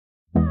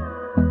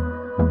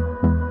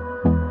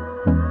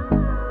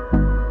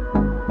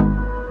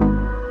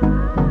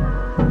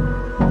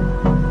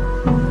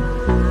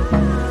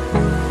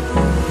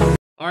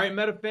right,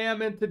 Meta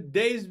fam, in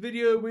today's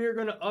video, we are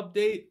going to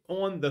update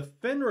on the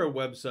Finra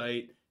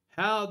website,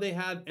 how they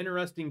have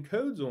interesting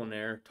codes on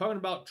there, talking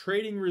about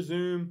trading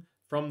resume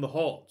from the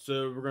halt.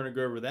 So we're going to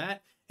go over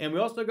that. And we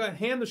also got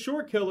Ham the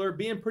Short Killer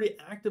being pretty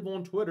active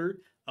on Twitter,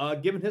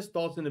 giving his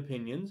thoughts and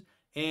opinions.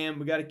 And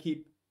we got to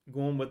keep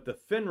going with the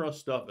Finra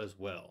stuff as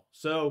well.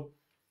 So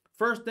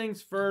first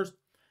things first,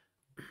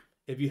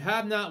 if you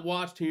have not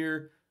watched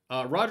here,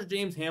 Roger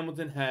James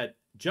Hamilton had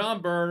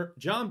John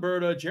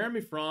Berta,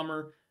 Jeremy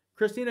Frommer,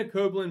 Christina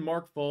Koblin,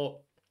 Mark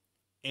Fault,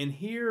 and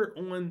here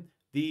on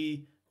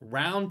the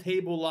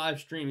Roundtable live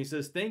stream, he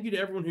says, thank you to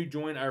everyone who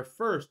joined our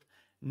first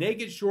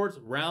Naked Shorts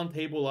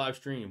Roundtable live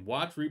stream.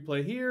 Watch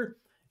replay here,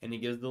 and he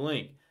gives the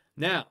link.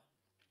 Now,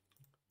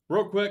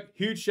 real quick,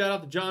 huge shout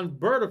out to John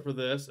Berta for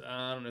this.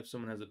 I don't know if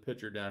someone has a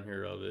picture down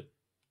here of it.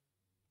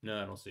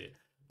 No, I don't see it.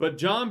 But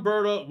John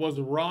Berta was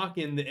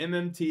rocking the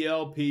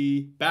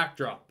MMTLP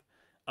backdrop.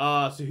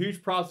 So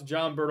huge props to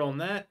John Berta on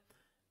that.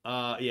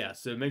 Yeah,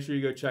 so make sure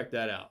you go check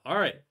that out. All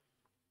right.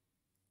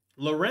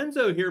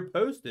 Lorenzo here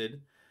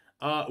posted,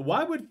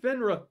 why would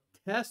Finra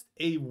test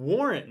a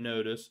warrant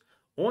notice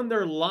on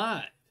their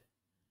live?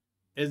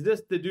 Is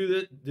this to do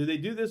this? Do they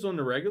do this on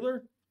the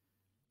regular?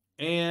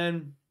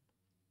 And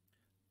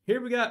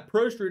here we got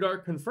Pro Street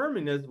Art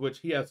confirming this, which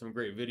he has some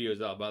great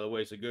videos out, by the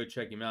way, so go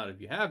check him out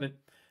if you haven't.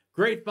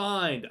 Great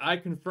find. I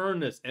confirm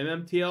this.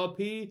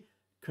 MMTLP,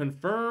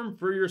 confirm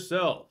for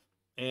yourself.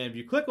 And if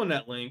you click on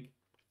that link,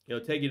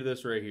 it'll take you to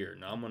this right here.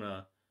 Now I'm going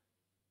to,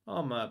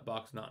 oh, my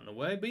box not in the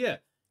way. But yeah,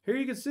 here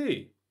you can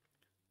see.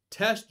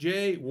 Test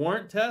J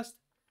warrant test.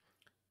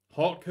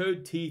 Halt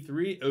code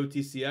T3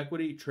 OTC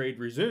equity trade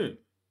resume.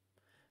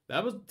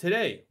 That was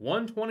today,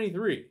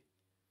 123.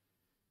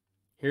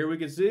 Here we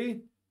can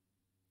see.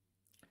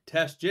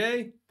 Test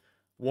J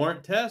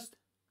warrant test.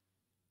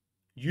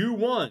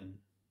 U1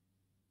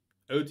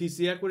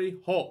 OTC equity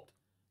halt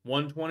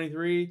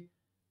 123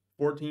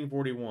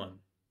 1441.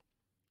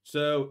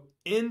 So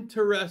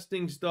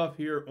interesting stuff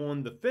here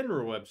on the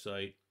Finra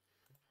website.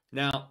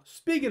 Now,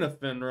 speaking of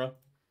Finra,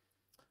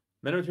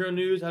 METATERRY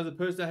News has a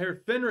post out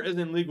here. Finra is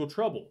in legal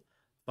trouble.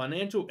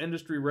 Financial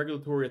Industry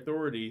Regulatory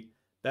Authority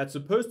that's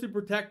supposed to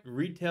protect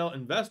retail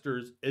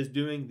investors is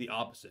doing the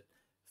opposite.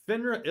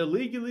 Finra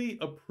illegally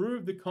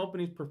approved the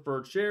company's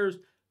preferred shares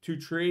to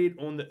trade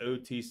on the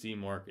OTC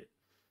market.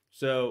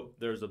 So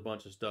there's a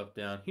bunch of stuff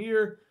down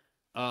here.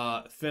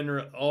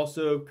 Finra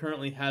also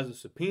currently has a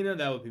subpoena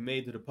that will be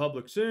made to the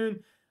public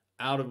soon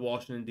out of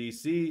Washington,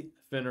 D.C.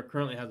 Finra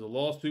currently has a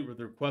lawsuit with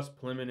request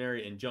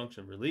preliminary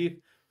injunction relief.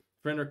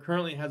 Finra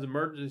currently has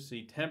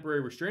emergency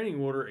temporary restraining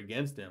order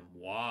against him.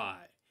 Why?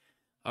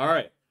 All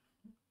right.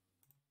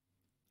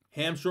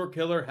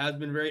 Hamshortkiller has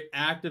been very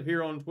active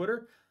here on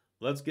Twitter.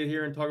 Let's get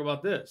here and talk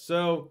about this.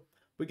 So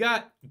we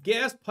got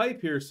Gas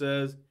Pipe here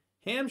says,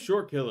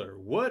 Hamshortkiller,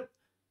 what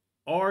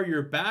are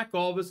your back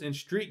office and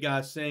street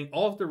guys saying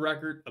off the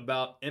record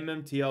about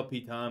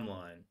MMTLP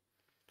timeline?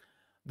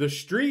 The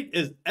street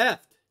is effed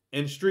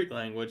in street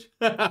language.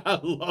 I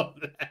love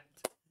that.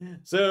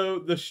 So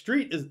the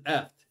street is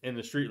effed in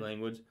the street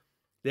language.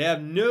 They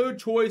have no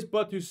choice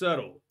but to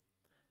settle.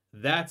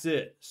 That's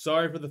it.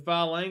 Sorry for the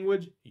foul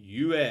language.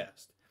 You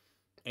asked.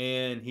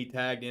 And he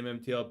tagged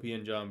MMTLP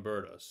and John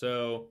Berta.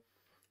 So,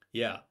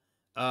 yeah.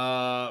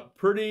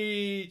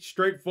 Pretty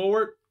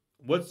straightforward.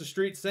 What's the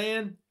street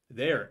saying?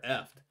 They're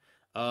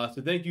effed.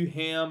 So thank you,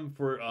 Ham,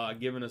 for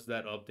giving us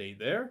that update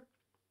there.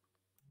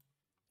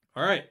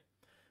 All right.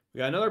 We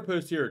got another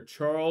post here.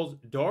 Charles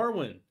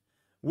Darwin.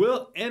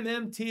 Will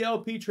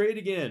MMTLP trade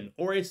again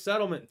or a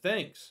settlement?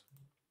 Thanks.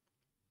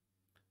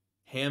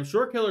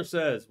 Hamshortkiller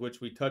says,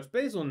 which we touched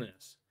base on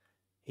this.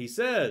 He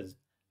says,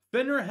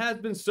 Finra has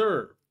been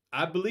served.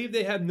 I believe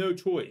they have no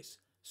choice.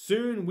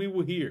 Soon we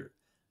will hear.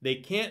 They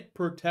can't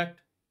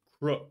protect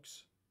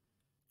crooks.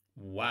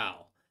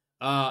 Wow.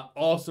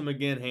 Awesome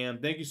again, Ham.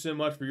 Thank you so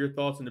much for your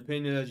thoughts and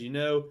opinions. As you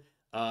know,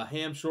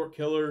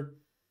 Hamshortkiller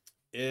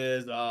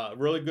is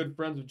really good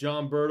friends with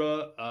John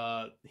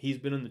Berta. He's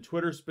been in the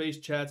Twitter space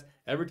chats.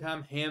 Every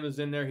time Ham is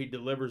in there, he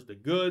delivers the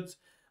goods.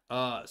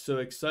 So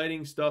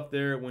exciting stuff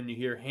there when you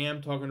hear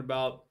Ham talking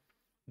about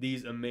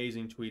these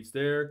amazing tweets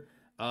there.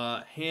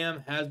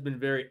 Ham has been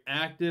very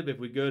active. If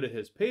we go to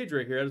his page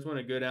right here, I just want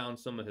to go down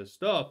some of his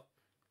stuff.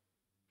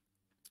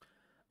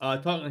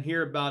 Talking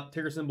here about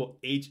ticker symbol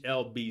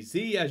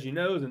HLBZ, as you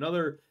know, is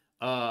another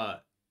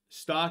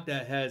stock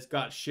that has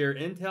got share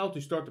intel to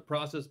start the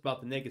process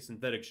about the naked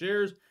synthetic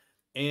shares.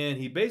 And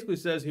he basically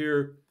says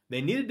here, they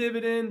need a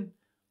dividend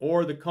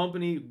or the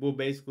company will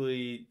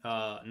basically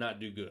not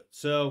do good.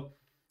 So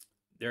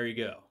there you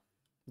go.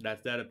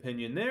 That's that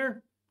opinion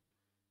there.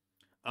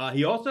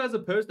 He also has a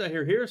post out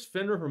here. Here's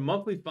Finra for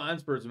monthly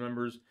fines for its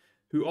members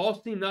who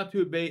all seem not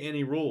to obey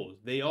any rules.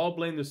 They all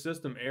blame the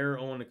system error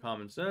on the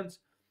common sense.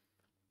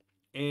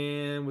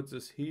 And what's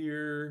this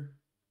here?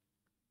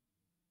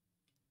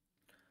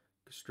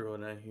 Scroll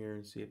down here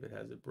and see if it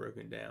has it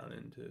broken down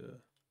into.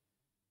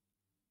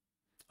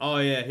 Oh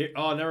yeah, here.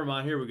 Oh, never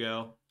mind. Here we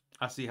go.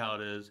 I see how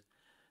it is.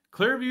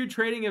 Clearview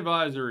Trading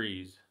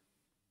Advisories.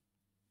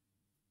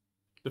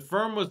 The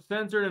firm was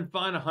censored and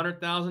fined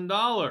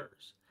 $100,000.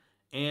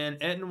 And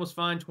Eaton was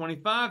fined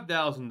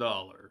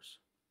 $25,000.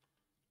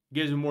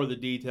 Gives you more of the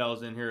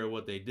details in here of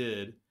what they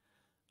did.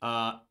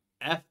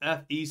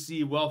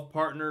 FFEC Wealth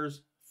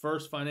Partners,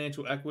 First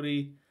Financial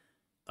Equity,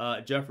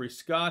 Jeffrey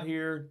Scott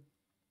here.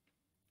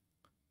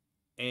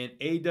 And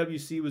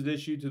AWC was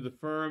issued to the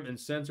firm and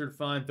censored,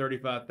 fine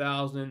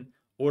 $35,000,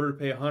 ordered to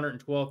pay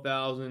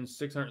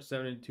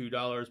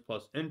 $112,672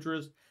 plus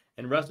interest,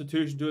 and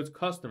restitution to its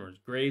customers.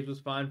 Graves was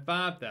fined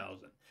 $5,000.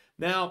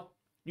 Now,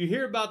 you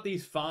hear about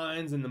these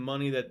fines and the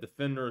money that the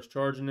Finra is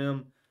charging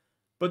them,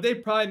 but they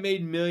probably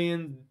made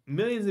millions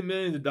and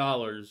millions of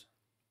dollars,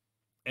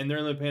 and they're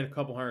only paying a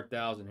couple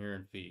 $100,000 here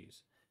in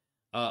fees.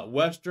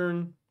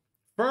 Western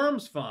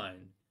Firms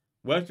fine,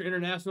 Western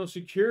International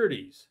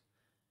Securities.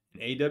 An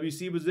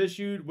AWC was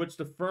issued, which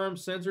the firm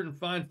censored and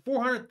fined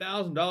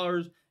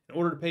 $400,000 in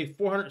order to pay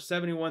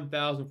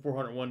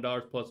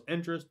 $471,401 plus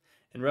interest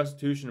and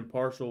restitution and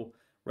partial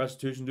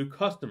restitution to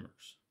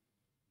customers.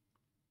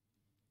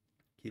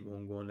 Keep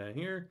on going down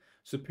here.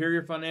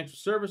 Superior Financial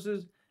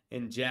Services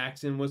in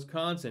Jackson,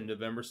 Wisconsin,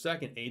 November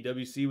 2nd.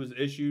 AWC was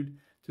issued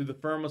to the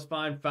firm, was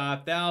fined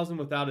 $5,000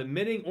 without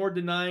admitting or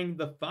denying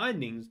the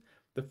findings.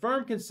 The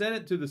firm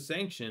consented to the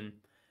sanction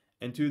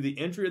and to the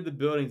entry of the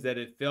buildings that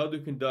it failed to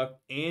conduct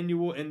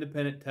annual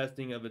independent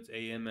testing of its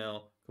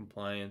AML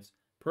compliance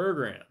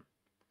program.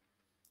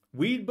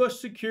 Weedbush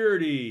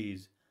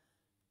Securities,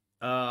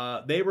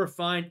 they were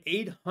fined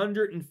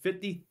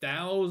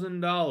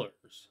 $850,000.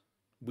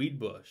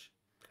 Weedbush.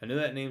 I know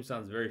that name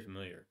sounds very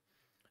familiar.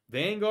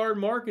 Vanguard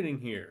Marketing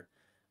here,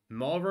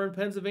 Malvern,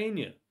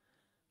 Pennsylvania.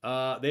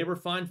 They were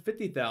fined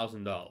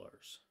 $50,000.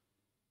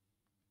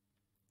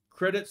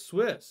 Credit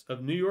Suisse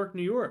of New York,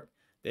 New York.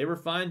 They were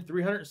fined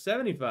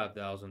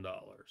 $375,000.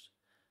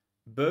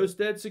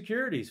 Bosted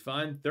Securities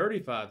fined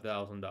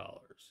 $35,000.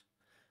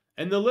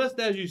 And the list,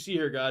 as you see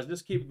here, guys,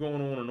 just keep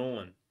going on and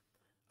on.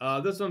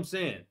 That's what I'm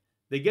saying.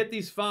 They get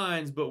these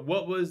fines, but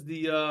what was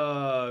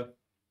the,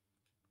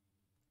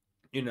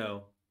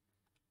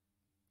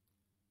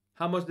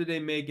 how much did they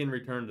make in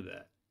return to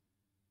that?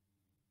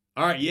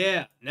 All right,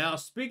 yeah. Now,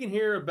 speaking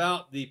here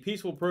about the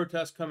peaceful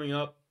protest coming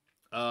up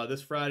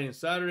this Friday and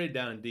Saturday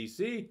down in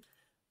D.C.,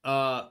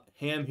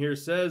 Ham here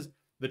says,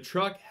 the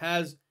truck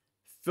has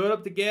filled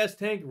up the gas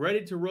tank,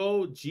 ready to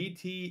roll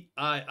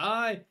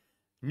GTII,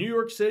 New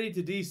York City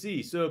to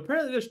D.C. So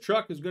apparently this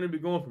truck is going to be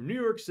going from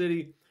New York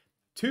City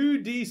to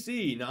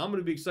D.C. Now, I'm going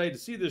to be excited to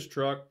see this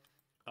truck.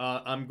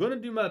 I'm going to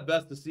do my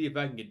best to see if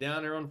I can get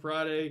down there on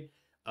Friday.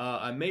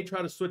 I may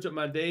try to switch up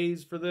my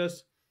days for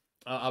this.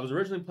 I was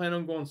originally planning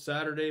on going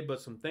Saturday, but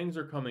some things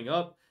are coming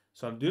up.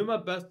 So I'm doing my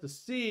best to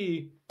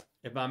see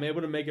if I'm able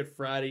to make it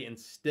Friday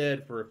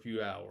instead for a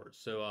few hours.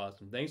 So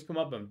some things come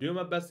up. I'm doing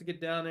my best to get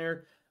down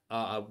there.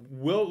 I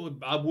will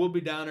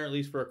be down there at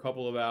least for a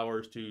couple of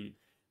hours to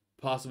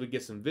possibly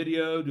get some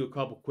video, do a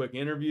couple quick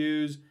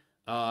interviews,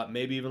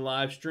 maybe even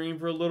live stream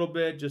for a little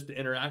bit just to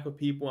interact with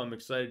people. I'm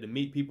excited to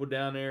meet people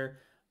down there.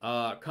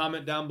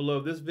 Comment down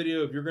below this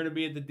video if you're going to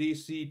be at the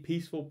DC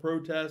peaceful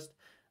protest.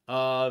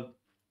 I'd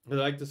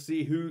like to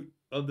see who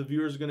of the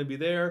viewers are going to be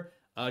there.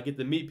 Get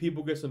to meet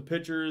people, get some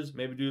pictures,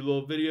 maybe do a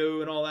little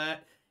video and all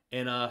that,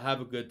 and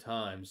have a good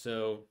time.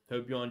 So,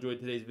 hope you all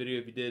enjoyed today's video.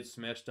 If you did,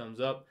 smash thumbs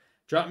up.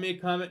 Drop me a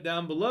comment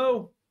down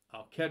below.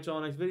 I'll catch you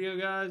all next video,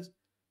 guys.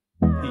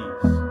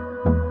 Peace.